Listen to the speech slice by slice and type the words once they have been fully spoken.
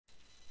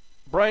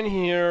Brian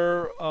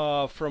here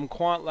from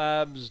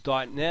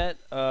quantlabs.net,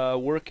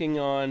 working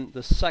on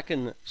the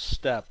second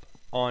step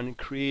on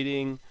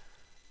creating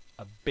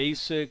a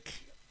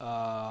basic,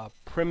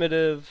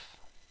 primitive,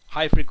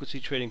 high-frequency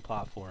trading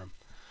platform.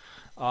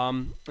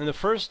 In the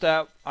first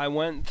step, I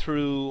went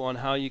through on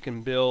how you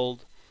can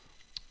build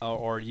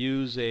or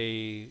use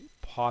a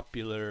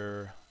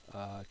popular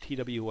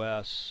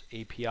TWS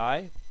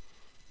API,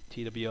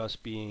 TWS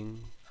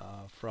being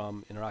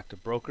from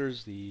Interactive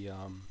Brokers,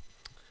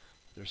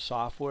 their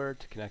software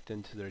to connect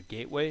into their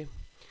gateway.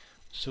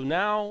 So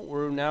now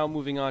we're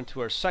moving on to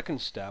our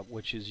second step,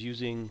 which is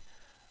using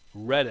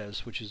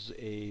Redis, which is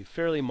a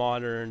fairly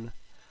modern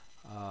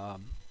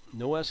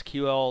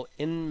NoSQL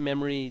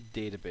in-memory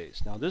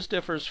database. Now this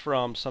differs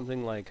from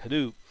something like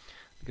Hadoop,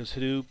 because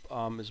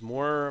Hadoop is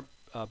more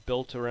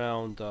built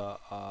around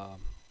a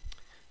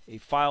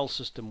file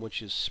system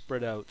which is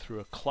spread out through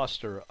a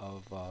cluster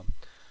of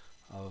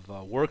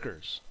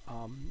workers.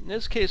 In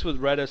this case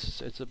with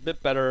Redis, it's a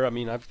bit better. I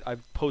mean,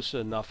 I've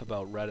posted enough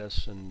about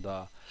Redis, and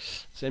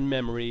it's in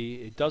memory.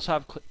 It does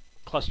have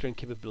clustering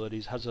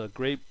capabilities, has a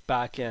great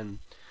backend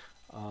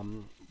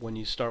when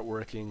you start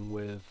working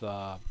with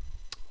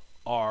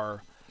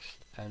R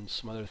and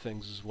some other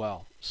things as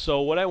well.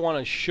 So what I want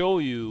to show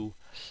you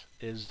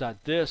is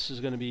that this is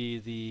going to be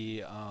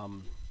the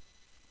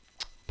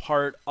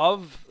part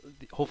of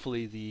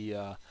hopefully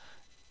the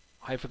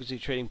high frequency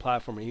trading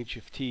platform,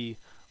 HFT,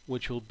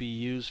 which will be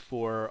used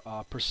for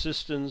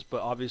persistence,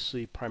 but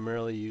obviously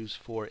primarily used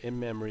for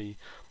in-memory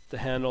to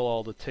handle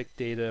all the tick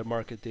data,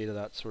 market data,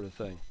 that sort of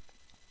thing.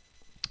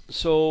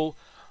 So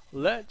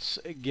let's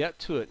get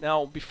to it.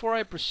 Now, before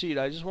I proceed,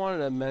 I just wanted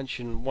to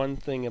mention one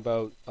thing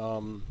about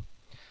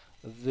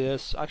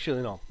this.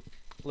 Actually, no.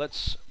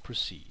 Let's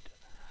proceed.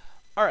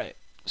 All right.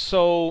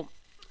 So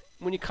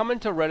when you come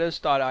into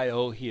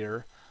redis.io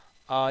here,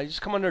 you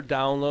just come under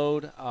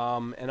download,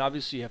 and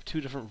obviously you have two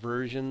different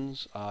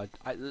versions. I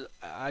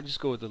just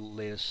go with the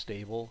latest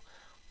stable,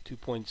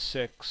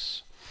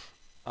 2.6.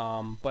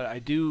 But I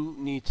do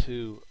need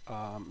to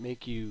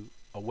make you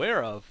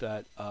aware of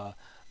that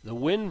the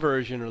Win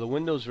version or the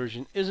Windows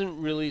version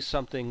isn't really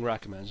something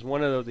recommended. It's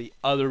one of the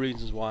other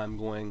reasons why I'm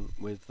going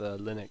with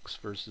Linux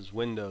versus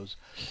Windows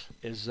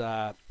is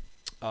that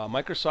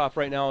Microsoft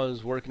right now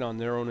is working on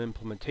their own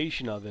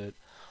implementation of it,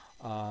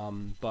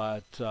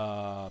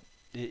 but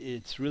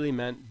it's really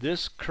meant,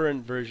 this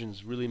current version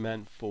is really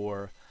meant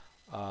for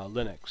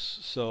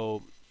Linux.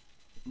 So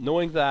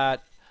knowing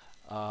that,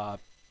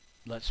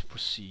 let's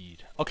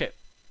proceed. Okay,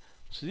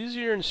 so these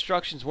are your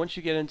instructions once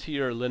you get into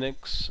your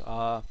Linux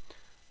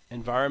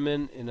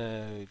environment in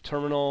a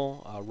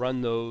terminal.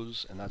 Run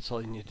those, and that's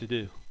all you need to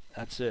do.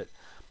 That's it.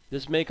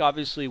 This make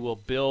obviously will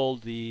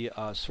build the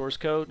source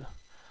code,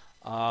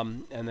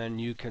 and then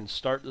you can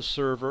start the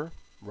server,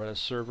 Redis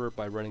server,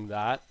 by running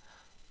that.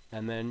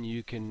 And then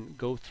you can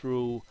go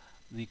through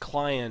the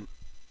client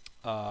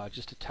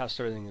just to test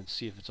everything and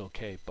see if it's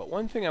okay. But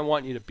one thing I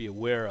want you to be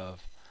aware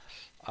of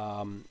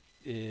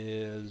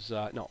is,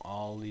 no,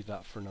 I'll leave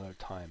that for another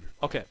time.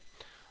 Okay,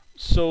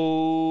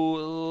 so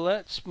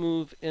let's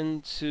move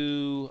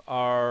into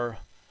our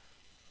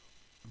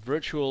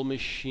virtual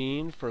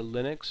machine for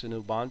Linux and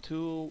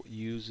Ubuntu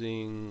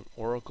using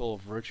Oracle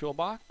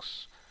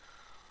VirtualBox.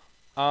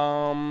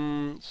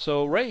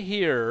 So right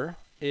here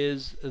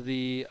is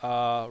the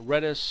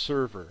Redis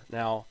server.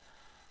 Now,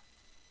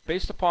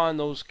 based upon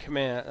those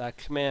command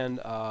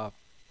that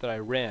I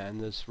ran,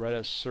 this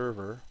Redis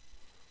server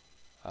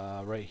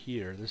right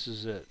here, this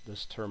is it,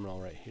 this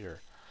terminal right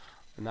here,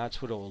 and that's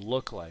what it will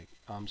look like.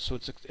 So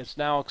it's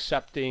now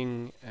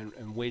accepting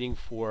and waiting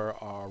for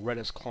our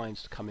Redis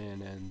clients to come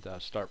in and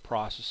start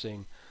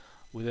processing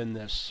within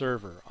this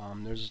server.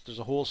 There's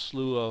a whole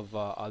slew of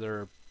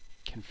other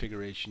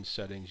configuration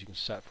settings you can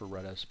set for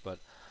Redis, but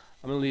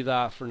I'm going to leave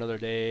that for another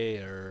day,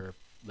 or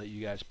let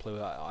you guys play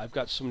with it. I've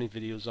got so many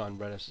videos on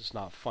Redis, it's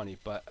not funny,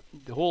 but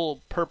the whole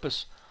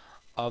purpose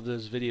of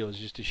this video is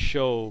just to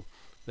show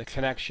the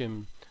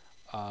connection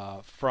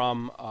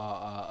from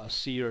a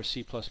C or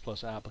C++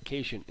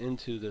 application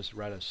into this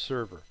Redis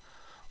server.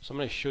 So I'm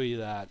going to show you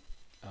that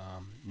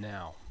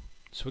now.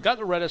 So we got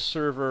the Redis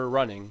server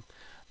running.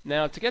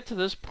 Now to get to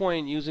this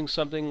point using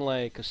something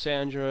like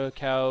Cassandra,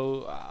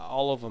 Cow,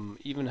 all of them,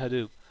 even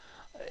Hadoop,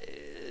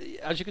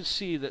 as you can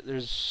see that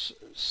it's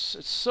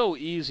so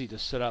easy to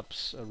set up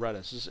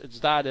Redis. It's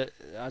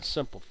that's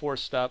simple. 4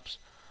 steps.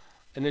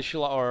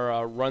 Initial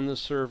or run the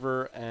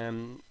server,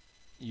 and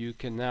you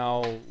can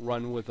now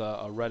run with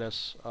a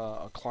Redis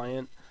a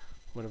client,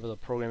 whatever the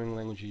programming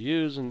language you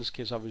use. In this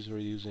case, obviously we're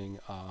using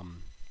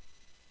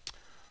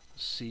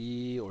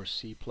C or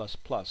C++.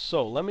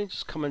 So let me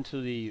just come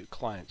into the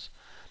clients.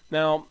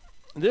 Now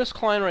this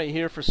client right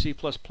here for C++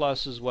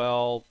 as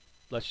well,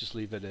 let's just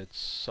leave it. It's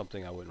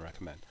something I wouldn't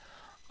recommend.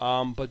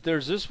 But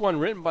there's this one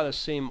written by the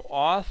same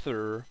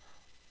author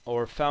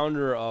or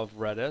founder of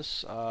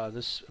Redis.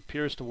 This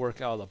appears to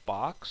work out of the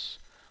box,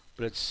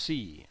 but it's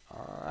C.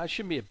 That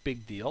shouldn't be a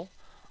big deal.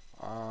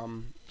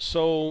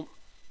 So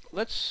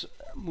let's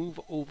move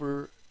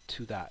over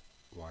to that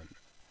one.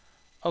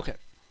 Okay,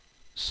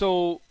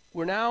 So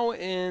we're now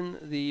in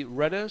the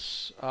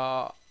Redis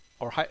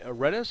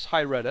Redis,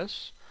 hi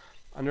Redis,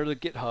 under the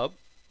GitHub.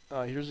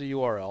 Here's the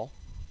URL,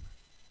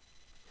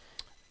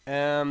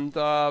 and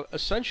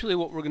essentially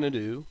what we're going to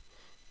do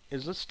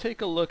is let's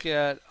take a look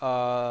at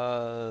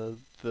the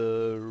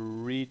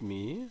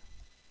README.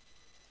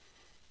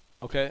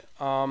 Okay,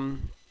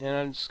 and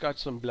it's got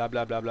some blah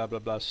blah blah blah blah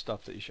blah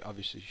stuff that you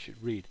obviously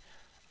should read.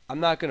 I'm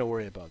not going to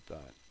worry about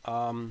that.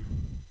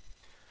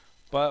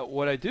 But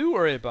what I do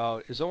worry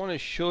about is I want to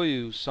show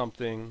you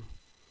something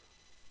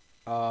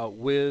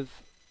with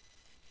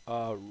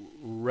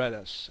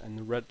Redis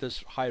and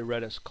this hi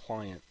Redis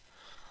client.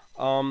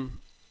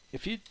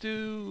 If you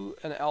do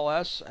an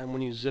ls and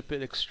when you zip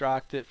it,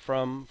 extract it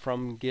from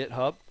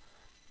GitHub,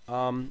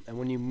 and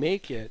when you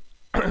make it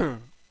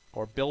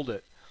or build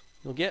it,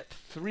 you'll get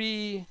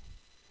 3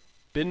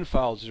 bin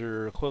files that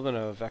are equivalent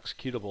of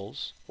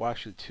executables, well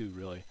actually 2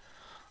 really,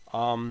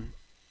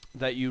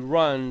 that you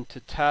run to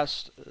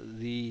test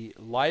the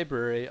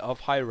library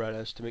of hi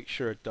Redis to make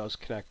sure it does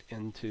connect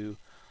into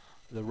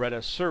the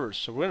Redis server.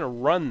 So we're going to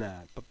run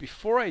that, but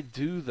before I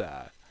do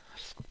that,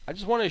 I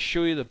just want to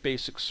show you the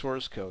basic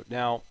source code.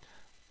 Now,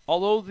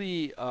 although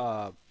the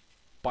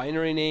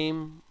binary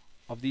name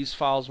of these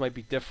files might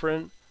be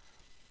different,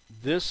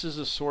 this is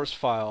a source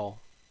file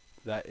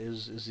that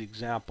is the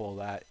example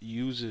that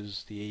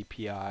uses the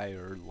API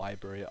or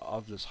library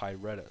of this hi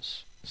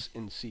Redis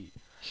in C.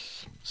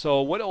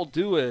 So what it'll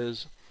do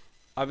is,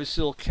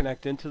 obviously, it'll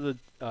connect into the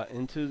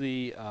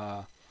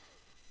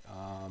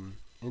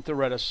into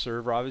Redis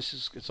server. Obviously,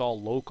 it's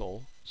all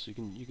local, so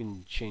you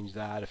can change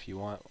that if you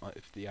want,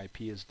 if the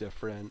IP is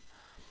different.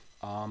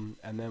 And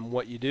then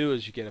what you do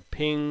is you get a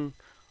ping,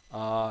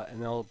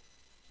 and they'll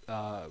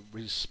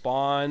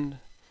respond,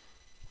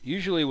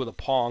 usually with a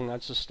pong.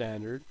 That's the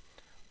standard.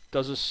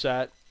 Does a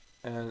set,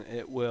 and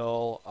it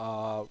will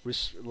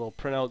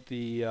print out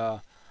the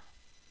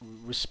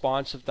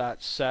response of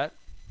that set,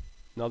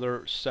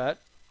 another set,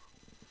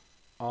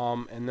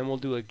 and then we'll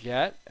do a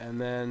get, and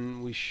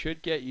then we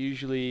should get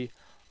usually,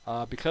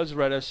 because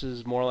Redis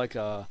is more like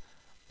a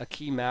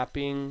key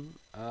mapping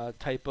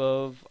type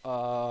of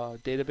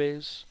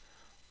database,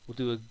 we'll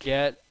do a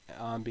get.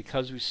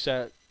 Because we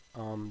set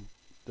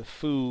the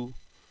foo,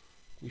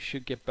 we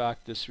should get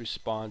back this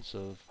response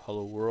of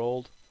hello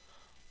world.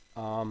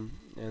 And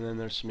then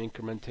there's some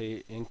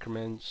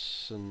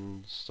increments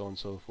and so on and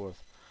so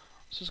forth.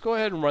 So let's go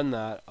ahead and run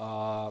that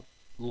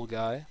little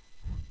guy.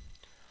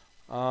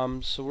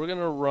 So we're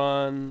gonna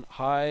run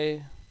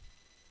hi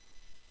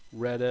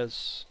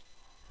Redis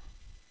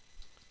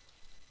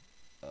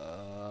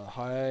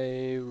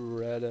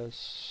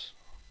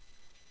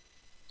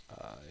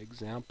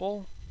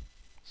example.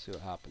 Let's see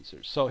what happens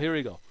here. So here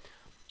we go.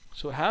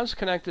 So it has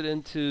connected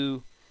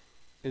into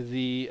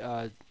the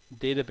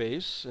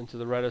database, into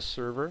the Redis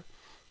server.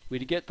 We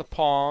get the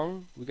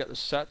pong, we got the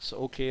sets,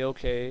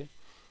 okay.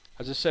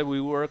 As I said, we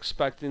were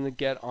expecting to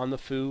get on the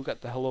foo, got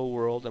the hello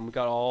world, and we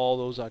got all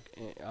those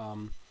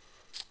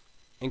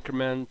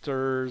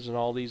incrementers and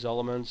all these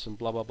elements and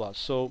blah blah blah.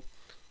 So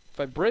if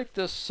I break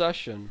this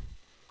session,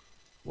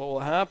 what will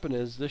happen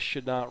is this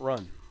should not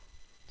run.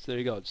 So there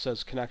you go, it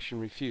says connection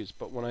refused.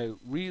 But when I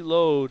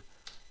reload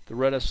the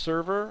Redis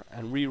server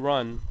and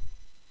rerun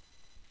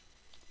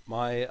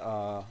my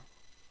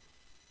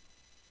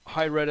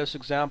hi Redis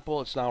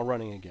example, it's now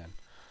running again.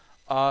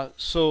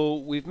 So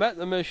we've met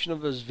the mission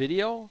of this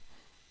video.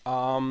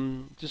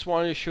 Just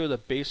wanted to show the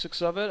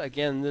basics of it.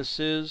 Again, this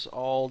is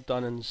all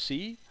done in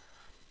C.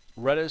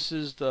 Redis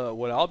is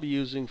what I'll be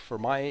using for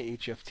my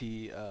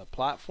HFT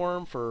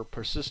platform for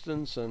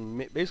persistence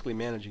and basically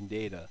managing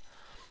data.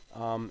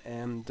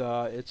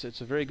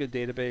 It's a very good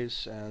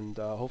database, and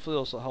hopefully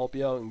this will help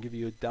you out and give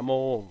you a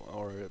demo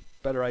or a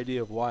better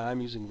idea of why I'm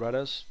using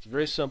Redis. It's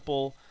very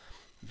simple,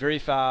 very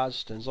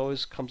fast, and it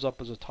always comes up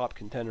as a top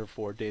contender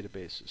for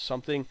databases.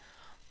 Something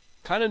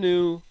kind of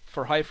new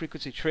for high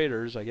frequency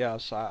traders, I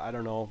guess. I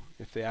don't know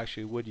if they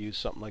actually would use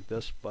something like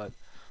this, but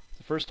it's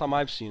the first time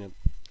I've seen it.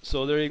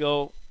 So there you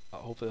go.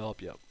 Hopefully it'll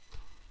help you out.